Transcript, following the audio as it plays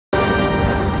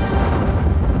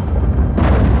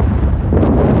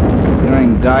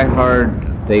Die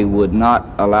hard, they would not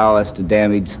allow us to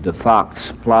damage the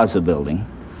Fox Plaza building.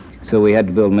 So we had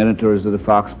to build mini tours of the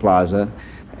Fox Plaza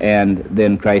and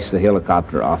then crash the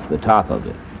helicopter off the top of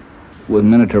it. With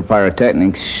Minotaur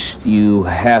pyrotechnics, you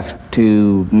have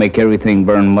to make everything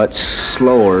burn much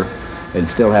slower and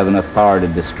still have enough power to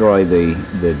destroy the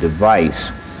device.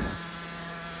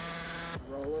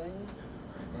 Rolling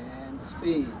and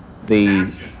speed.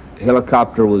 The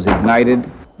helicopter was ignited,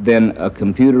 then a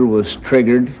computer was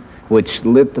triggered, which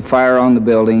lit the fire on the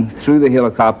building, threw the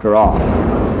helicopter off.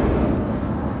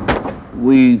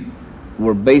 We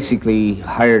were basically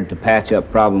hired to patch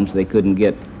up problems they couldn't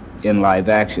get in live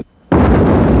action.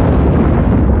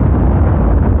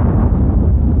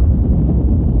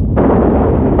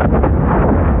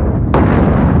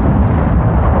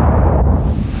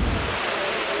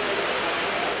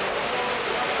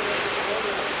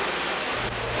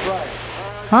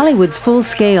 Hollywood's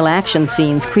full-scale action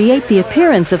scenes create the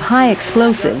appearance of high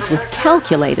explosives with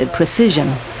calculated precision.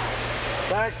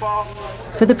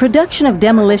 For the production of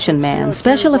Demolition Man,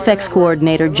 special effects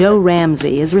coordinator Joe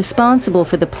Ramsey is responsible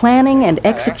for the planning and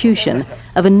execution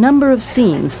of a number of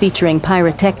scenes featuring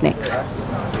pyrotechnics.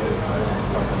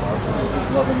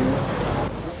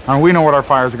 And we know what our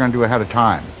fires are going to do ahead of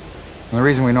time. And the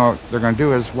reason we know what they're going to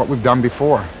do is what we've done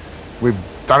before. We've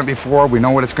done it before, we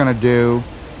know what it's going to do.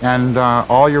 And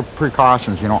all your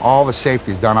precautions, you know, all the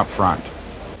safety is done up front.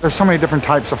 There's so many different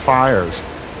types of fires.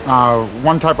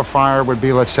 One type of fire would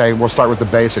be, let's say, we'll start with the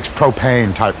basics,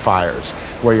 propane type fires,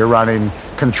 where you're running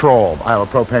controlled. I have a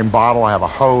propane bottle, I have a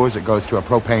hose, it goes to a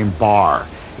propane bar.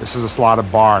 This is a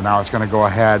slotted bar, now it's going to go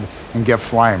ahead and give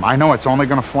flame. I know it's only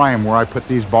going to flame where I put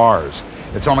these bars.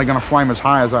 It's only going to flame as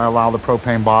high as I allow the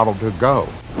propane bottle to go.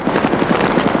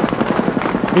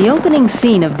 The opening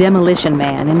scene of Demolition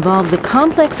Man involves a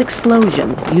complex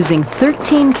explosion using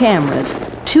 13 cameras,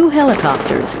 2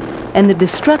 helicopters, and the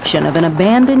destruction of an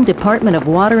abandoned Department of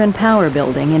Water and Power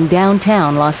building in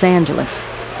downtown Los Angeles.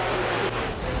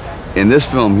 In this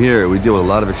film here, we deal with a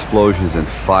lot of explosions and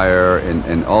fire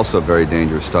and also very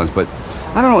dangerous stunts, but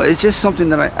I don't know, it's just something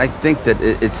that I think that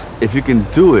if you can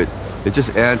do it, it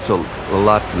just adds a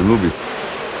lot to the movie.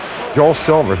 Joel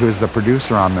Silver, who's the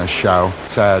producer on this show,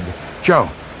 said, "Joe,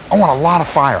 I want a lot of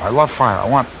fire. I love fire. I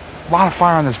want a lot of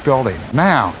fire in this building.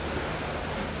 Now,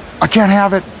 I can't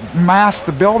have it mask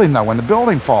the building, though, when the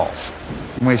building falls."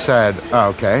 And we said,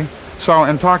 okay. So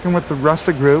in talking with the rest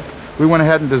of the group, we went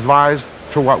ahead and devised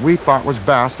to what we thought was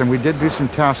best, and we did do some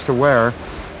tests to where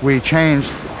we changed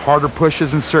harder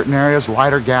pushes in certain areas,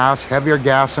 lighter gas, heavier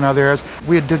gas in other areas.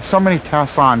 We did so many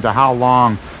tests on to how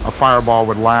long a fireball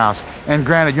would last. And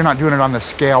granted, you're not doing it on the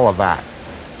scale of that,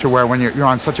 to where when you're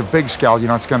on such a big scale, you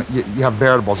know, you have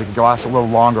variables. It can last a little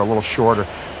longer, a little shorter.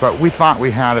 But we thought we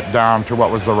had it down to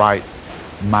what was the right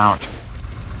amount.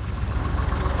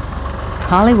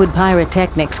 Hollywood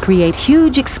pyrotechnics create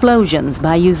huge explosions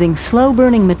by using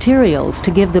slow-burning materials to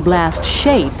give the blast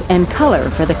shape and color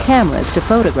for the cameras to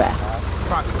photograph.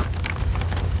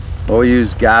 We'll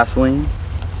use gasoline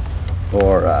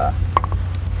or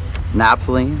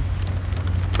naphthalene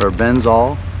or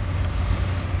benzol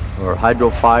or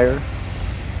hydrofire,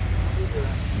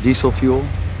 diesel fuel.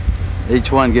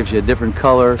 Each one gives you a different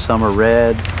color. Some are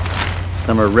red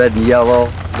and yellow.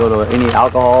 Go to any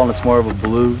alcohol and it's more of a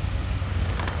blue.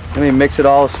 Then we mix it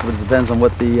all, so it depends on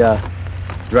what the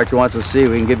director wants to see.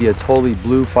 We can give you a totally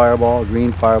blue fireball,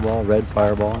 green fireball, red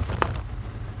fireball.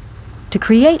 To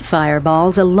create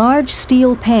fireballs, a large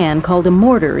steel pan called a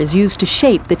mortar is used to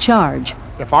shape the charge.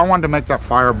 If I wanted to make that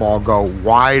fireball go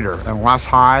wider and less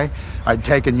high, I'd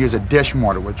take and use a dish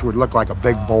mortar, which would look like a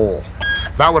big bowl.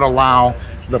 That would allow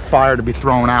the fire to be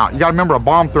thrown out. You gotta remember, a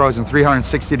bomb throws in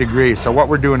 360 degrees, so what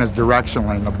we're doing is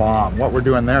directioning the bomb. What we're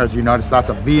doing there is, you notice that's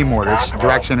a V mortar, it's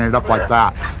directioning it up like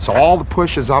that. So all the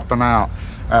push is up and out.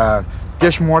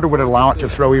 Dish mortar would allow it to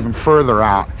throw even further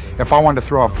out. If I wanted to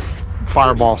throw a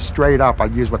fireball straight up,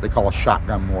 I'd use what they call a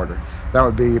shotgun mortar. That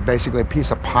would be basically a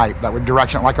piece of pipe that would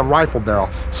direction it like a rifle barrel,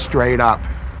 straight up.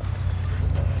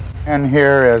 And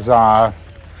here is a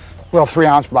little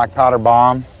 3-ounce black powder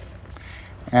bomb.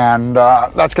 And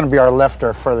that's going to be our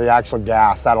lifter for the actual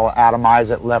gas. That'll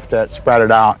atomize it, lift it, spread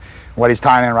it out. What he's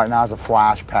tying in right now is a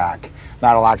flash pack.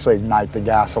 That'll actually ignite the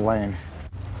gasoline.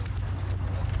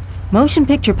 Motion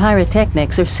picture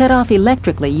pyrotechnics are set off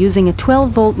electrically using a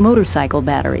 12-volt motorcycle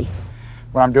battery.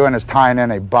 What I'm doing is tying in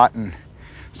a button,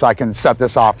 so I can set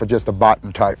this off with just a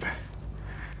button type.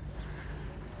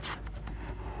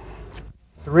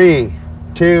 3,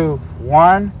 2,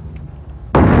 1.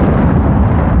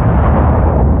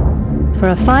 For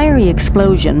a fiery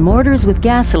explosion, mortars with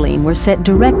gasoline were set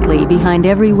directly behind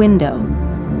every window.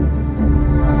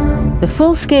 The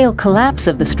full-scale collapse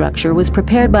of the structure was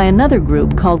prepared by another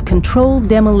group called Controlled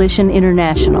Demolition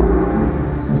International.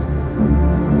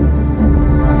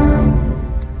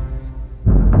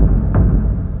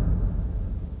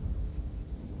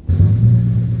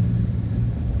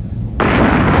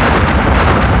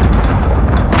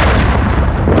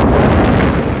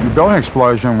 The building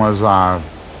explosion was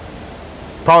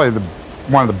probably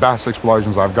one of the best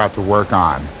explosions I've got to work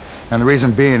on. And the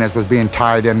reason being is it was being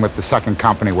tied in with the second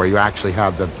company where you actually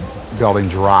have the building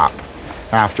drop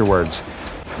afterwards.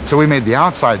 So we made the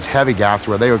outsides heavy gas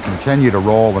where they would continue to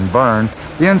roll and burn.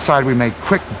 The inside we made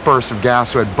quick bursts of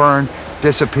gas so it'd burn,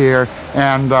 disappear,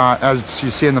 and as you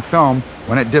see in the film,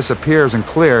 when it disappears and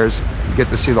clears, you get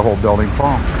to see the whole building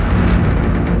fall.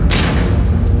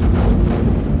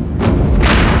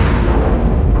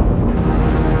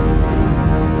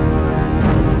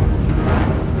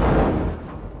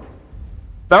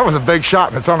 That was a big shot,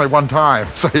 and it's only one time,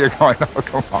 so you're going, oh,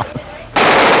 come on.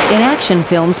 In action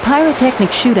films, pyrotechnic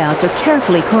shootouts are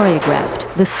carefully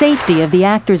choreographed. The safety of the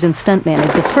actors and stuntmen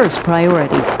is the first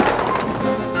priority.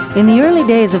 In the early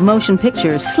days of motion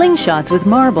pictures, slingshots with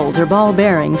marbles or ball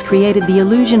bearings created the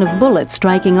illusion of bullets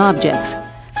striking objects.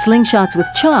 Slingshots with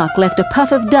chalk left a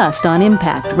puff of dust on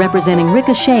impact, representing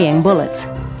ricocheting bullets.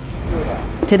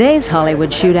 Today's Hollywood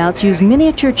shootouts use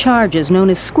miniature charges known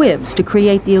as squibs to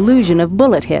create the illusion of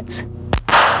bullet hits.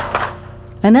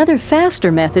 Another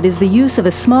faster method is the use of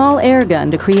a small air gun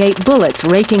to create bullets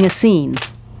raking a scene.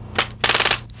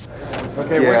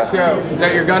 Okay, is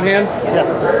that your gun hand? Yeah.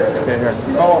 Okay,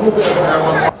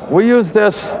 here. We use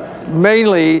this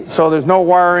mainly so there's no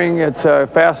wiring, it's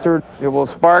faster. It will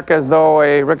spark as though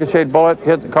a ricocheted bullet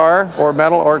hits a car or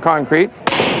metal or concrete.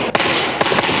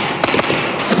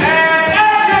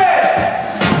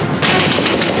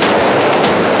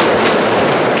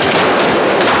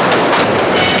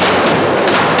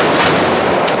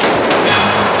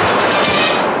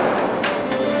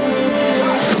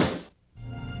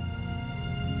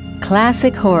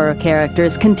 Classic horror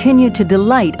characters continue to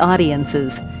delight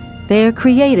audiences. They are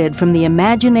created from the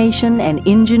imagination and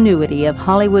ingenuity of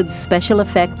Hollywood's special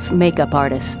effects makeup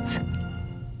artists.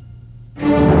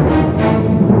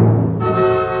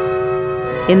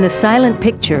 In the silent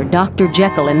picture Dr.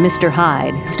 Jekyll and Mr.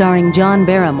 Hyde, starring John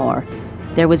Barrymore,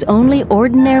 there was only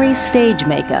ordinary stage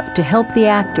makeup to help the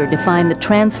actor define the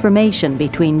transformation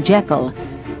between Jekyll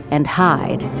and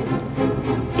Hyde.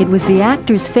 It was the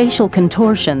actor's facial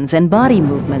contortions and body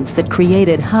movements that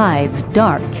created Hyde's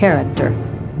dark character.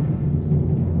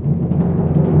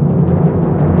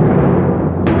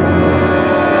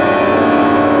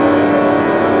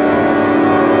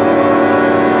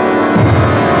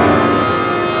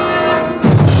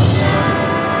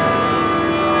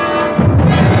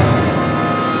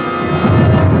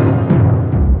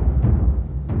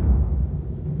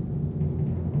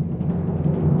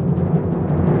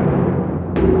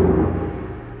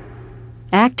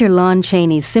 Actor Lon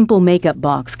Chaney's simple makeup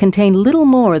box contained little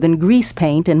more than grease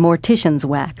paint and mortician's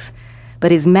wax,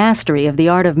 but his mastery of the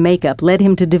art of makeup led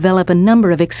him to develop a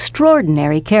number of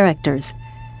extraordinary characters.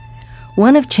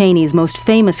 One of Chaney's most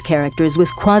famous characters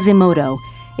was Quasimodo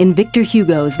in Victor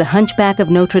Hugo's The Hunchback of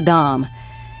Notre Dame.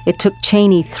 It took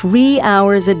Chaney 3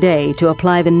 hours a day to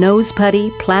apply the nose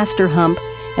putty, plaster hump,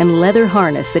 and leather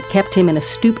harness that kept him in a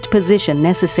stooped position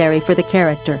necessary for the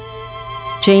character.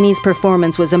 Chaney's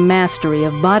performance was a mastery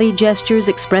of body gestures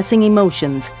expressing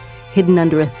emotions hidden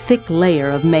under a thick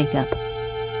layer of makeup.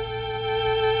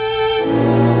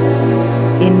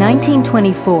 In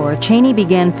 1924, Chaney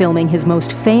began filming his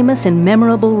most famous and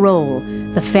memorable role,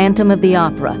 the Phantom of the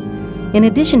Opera. In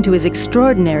addition to his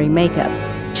extraordinary makeup,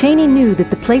 Chaney knew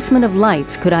that the placement of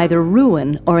lights could either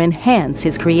ruin or enhance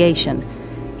his creation.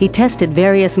 He tested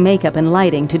various makeup and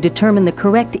lighting to determine the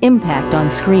correct impact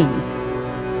on screen.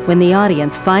 When the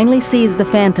audience finally sees the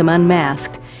Phantom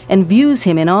unmasked and views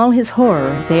him in all his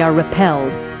horror, they are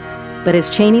repelled. But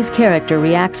as Chaney's character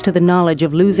reacts to the knowledge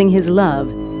of losing his love,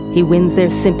 he wins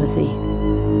their sympathy.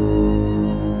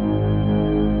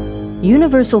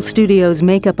 Universal Studios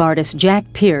makeup artist Jack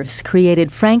Pierce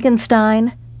created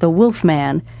Frankenstein, the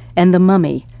Wolfman, and the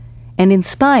Mummy, and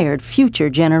inspired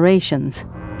future generations.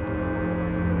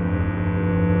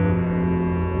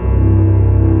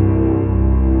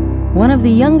 One of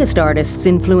the youngest artists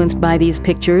influenced by these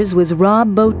pictures was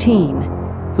Rob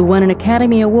Bottin, who won an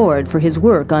Academy Award for his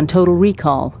work on Total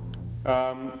Recall.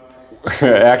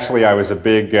 Actually, I was a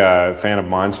big fan of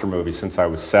monster movies since I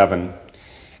was 7,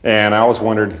 and I always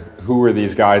wondered who were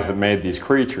these guys that made these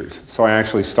creatures. So I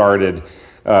actually started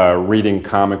reading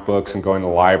comic books and going to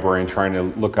the library and trying to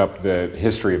look up the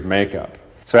history of makeup.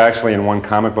 So actually in one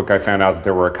comic book I found out that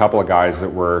there were a couple of guys that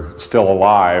were still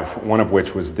alive, one of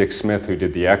which was Dick Smith, who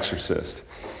did The Exorcist.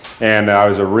 And I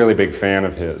was a really big fan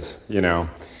of his, you know.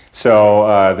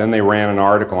 So then they ran an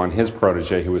article on his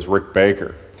protege, who was Rick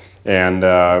Baker. And,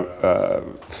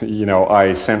 you know,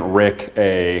 I sent Rick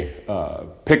a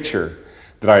picture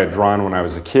that I had drawn when I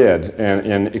was a kid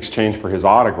in exchange for his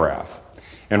autograph.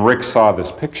 And Rick saw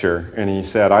this picture and he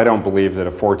said, I don't believe that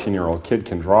a 14-year-old kid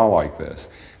can draw like this.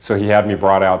 So he had me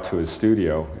brought out to his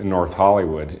studio in North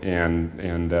Hollywood,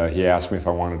 and he asked me if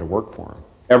I wanted to work for him.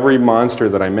 Every monster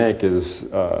that I make is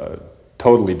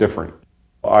totally different.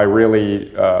 I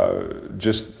really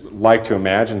just like to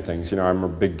imagine things. You know, I'm a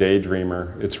big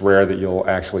daydreamer. It's rare that you'll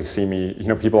actually see me. You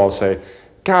know, people always say,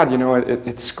 God, you know,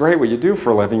 it's great what you do for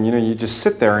a living. You know, you just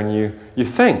sit there and you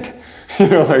think. You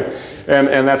know, like,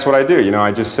 and that's what I do. You know,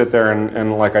 I just sit there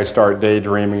and like I start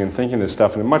daydreaming and thinking this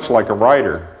stuff. And much like a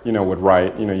writer, you know, would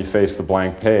write, you know, you face the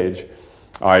blank page.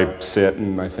 I sit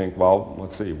and I think, well,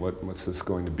 let's see, what's this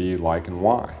going to be like and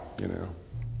why, you know.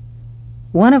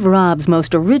 One of Rob's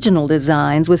most original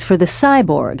designs was for the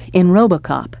cyborg in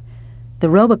RoboCop. The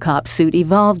RoboCop suit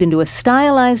evolved into a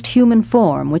stylized human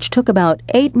form, which took about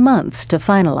 8 months to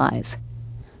finalize.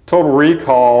 Total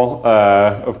Recall,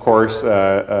 of course, you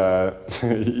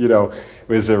know,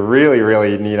 was a really,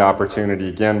 really neat opportunity,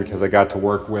 again, because I got to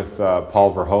work with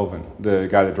Paul Verhoeven, the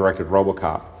guy that directed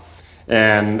RoboCop.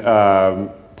 And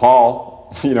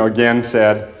Paul, you know, again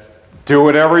said, do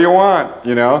whatever you want,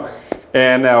 you know.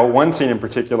 And one scene in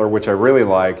particular, which I really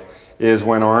like, is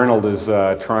when Arnold is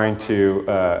trying to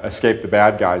escape the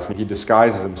bad guys, and he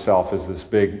disguises himself as this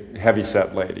big,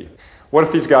 heavy-set lady. What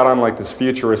if he's got on like this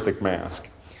futuristic mask?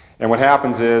 And what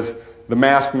happens is the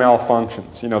mask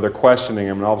malfunctions. You know, they're questioning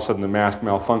him, and all of a sudden the mask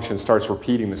malfunctions, starts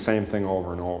repeating the same thing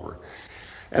over and over.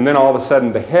 And then all of a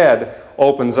sudden the head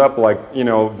opens up like, you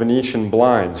know, Venetian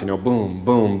blinds, you know, boom,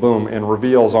 boom, boom, and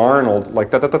reveals Arnold like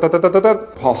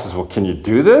da-da-da-da-da-da-da. Paul says, well, can you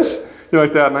do this? You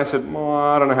like that? And I said, well,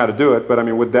 I don't know how to do it, but I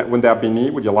mean, wouldn't that be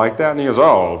neat? Would you like that? And he goes,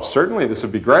 oh, certainly, this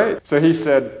would be great. So he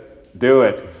said, do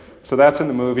it. So that's in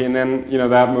the movie, and then, you know,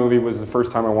 that movie was the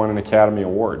first time I won an Academy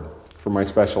Award for my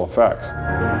special effects.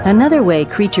 Another way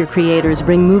creature creators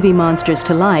bring movie monsters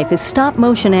to life is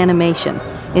stop-motion animation.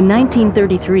 In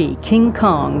 1933, King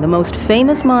Kong, the most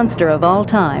famous monster of all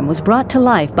time, was brought to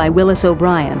life by Willis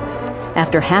O'Brien.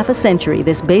 After half a century,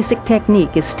 this basic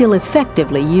technique is still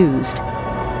effectively used.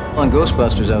 On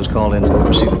Ghostbusters, I was called in to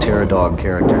oversee the Terror Dog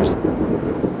characters.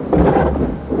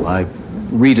 I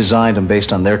redesigned them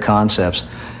based on their concepts,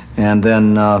 and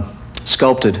then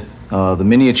sculpted the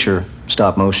miniature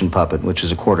stop-motion puppet, which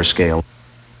is a quarter scale.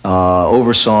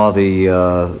 Oversaw the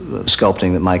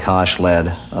sculpting that Mike Hosh led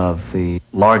of the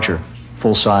larger,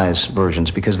 full-size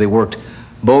versions, because they worked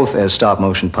both as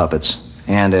stop-motion puppets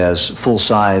and as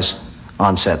full-size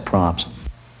on-set props.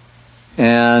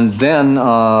 And then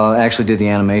actually did the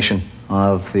animation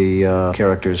of the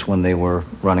characters when they were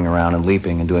running around and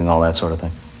leaping and doing all that sort of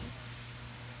thing.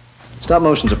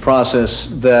 Stop-motion's a process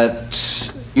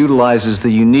that utilizes the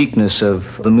uniqueness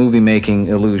of the movie-making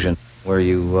illusion, where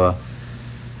you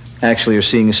actually are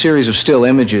seeing a series of still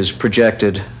images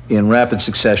projected in rapid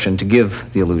succession to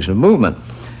give the illusion of movement.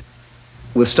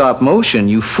 With stop motion,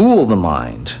 you fool the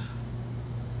mind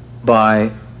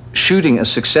by shooting a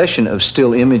succession of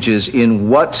still images in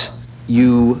what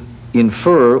you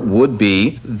infer would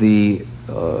be the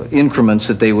increments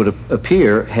that they would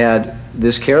appear had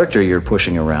this character you're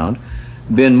pushing around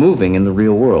been moving in the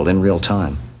real world, in real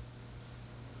time.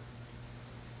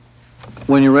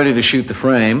 When you're ready to shoot the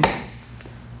frame,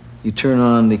 you turn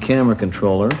on the camera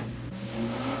controller.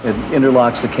 It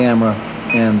interlocks the camera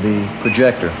and the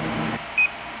projector.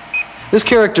 This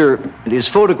character is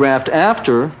photographed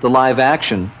after the live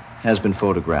action has been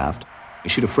photographed. You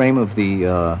shoot a frame of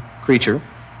the creature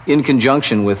in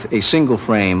conjunction with a single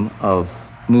frame of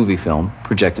movie film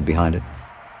projected behind it.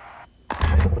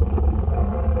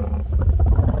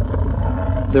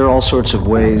 There are all sorts of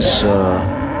ways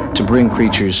to bring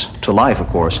creatures to life, of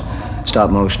course. Stop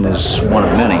motion is one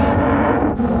of many.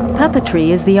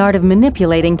 Puppetry is the art of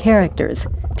manipulating characters.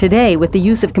 Today, with the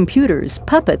use of computers,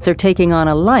 puppets are taking on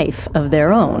a life of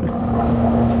their own.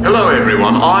 Hello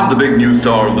everyone, I'm the big new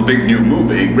star of the big new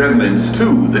movie, Gremlins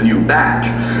 2, The New Batch.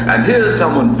 And here's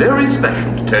someone very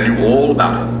special to tell you all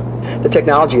about it. The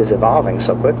technology is evolving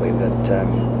so quickly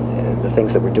that the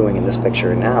things that we're doing in this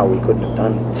picture now we couldn't have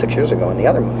done 6 years ago in the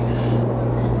other movie.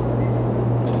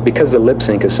 Because the lip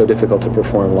sync is so difficult to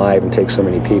perform live and takes so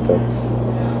many people,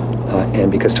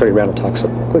 and because Tony Randall talks so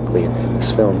quickly in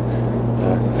this film,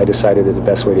 I decided that the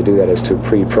best way to do that is to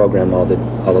pre-program all the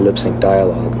lip sync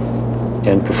dialogue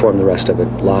and perform the rest of it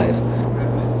live.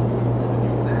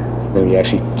 Then we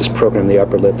actually just program the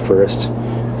upper lip first,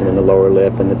 and then the lower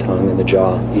lip and the tongue and the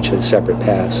jaw, each at a separate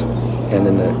pass. And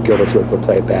then the gilder fluke will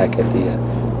play it back at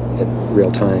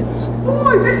real time.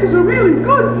 Boy, this is a really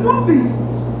good movie.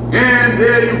 And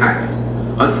there you have it.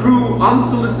 A true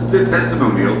unsolicited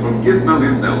testimonial from Gizmo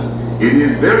himself, in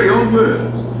his very own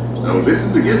words. So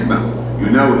listen to Gizmo. You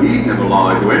know he'd never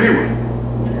lie to anyone.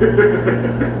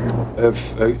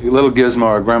 If a little gizmo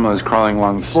or gremlin is crawling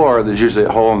along the floor, there's usually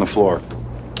a hole in the floor.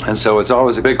 And so it's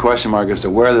always a big question mark as to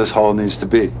where this hole needs to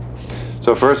be.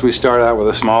 So first we start out with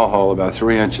a small hole, about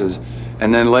 3 inches,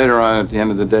 and then later on at the end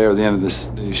of the day or the end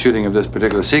of the shooting of this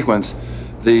particular sequence,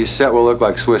 the set will look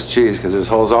like Swiss cheese because there's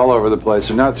holes all over the place.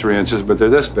 They're not 3 inches, but they're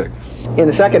this big. In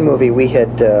the second movie, we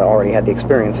had already had the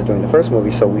experience of doing the first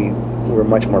movie, so we were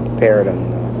much more prepared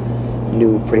and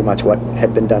knew pretty much what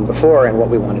had been done before and what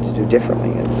we wanted to do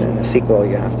differently. In a sequel,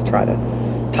 you have to try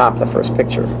to top the first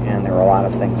picture, and there were a lot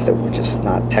of things that were just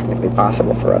not technically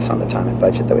possible for us on the time and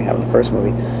budget that we had on the first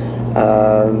movie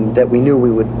that we knew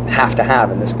we would have to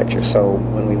have in this picture. So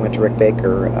when we went to Rick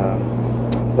Baker,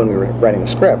 when we were writing the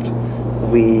script,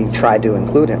 we tried to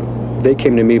include him. They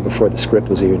came to me before the script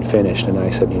was even finished, and I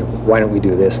said, you know, why don't we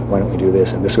do this? Why don't we do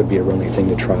this? And this would be a really thing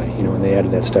to try, you know. And they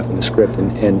added that stuff in the script,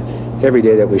 and every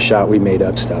day that we shot, we made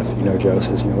up stuff. You know, Joe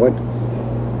says, you know, what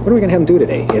are we gonna have him do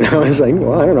today? You know, I was like,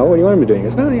 well, I don't know. What do you want him to do? He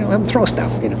goes, well, you know, have him throw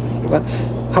stuff. You know, I said, well,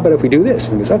 how about if we do this?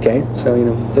 And he goes, okay. So, you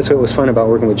know, that's what was fun about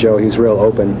working with Joe. He's real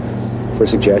open for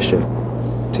suggestion.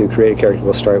 To create a character,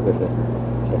 we'll start with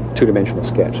a two-dimensional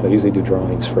sketch. I usually do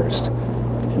drawings first,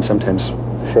 and sometimes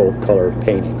full-color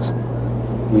paintings.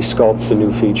 We sculpt the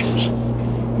new features,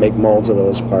 make molds of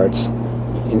those parts.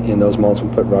 In those molds,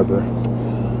 we put rubber,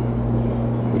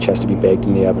 which has to be baked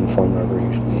in the oven, foam rubber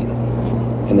usually.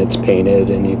 And it's painted,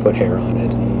 and you put hair on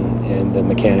it, and the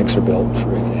mechanics are built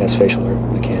for it. It has facial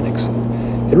mechanics.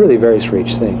 It really varies for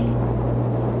each thing.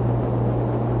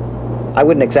 I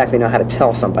wouldn't exactly know how to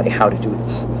tell somebody how to do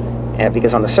this,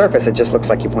 because on the surface it just looks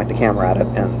like you point the camera at it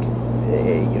and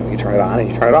you know, you turn it on and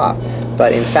you turn it off.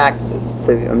 But in fact,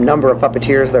 the number of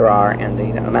puppeteers there are and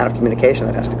the amount of communication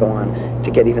that has to go on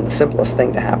to get even the simplest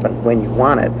thing to happen when you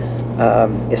want it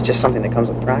is just something that comes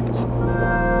with practice.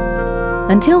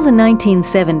 Until the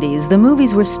 1970s, the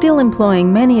movies were still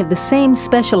employing many of the same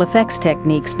special effects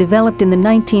techniques developed in the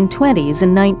 1920s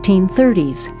and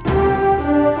 1930s.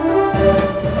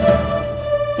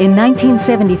 In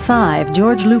 1975,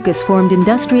 George Lucas formed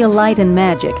Industrial Light and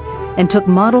Magic and took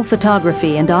model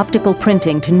photography and optical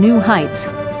printing to new heights.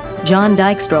 John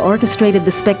Dykstra orchestrated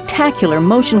the spectacular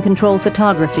motion control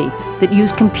photography that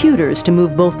used computers to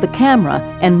move both the camera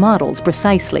and models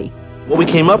precisely. What we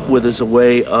came up with is a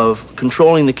way of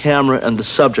controlling the camera and the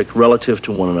subject relative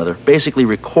to one another, basically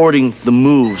recording the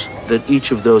moves that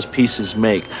each of those pieces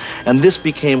make. And this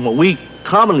became what we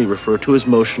commonly refer to as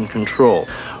motion control.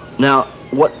 Now,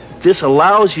 what this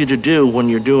allows you to do when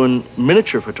you're doing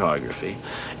miniature photography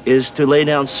is to lay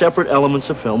down separate elements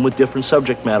of film with different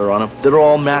subject matter on them that are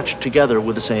all matched together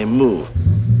with the same move.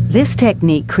 This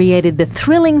technique created the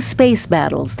thrilling space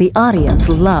battles the audience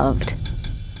loved.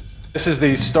 This is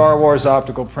the Star Wars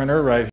optical printer right here.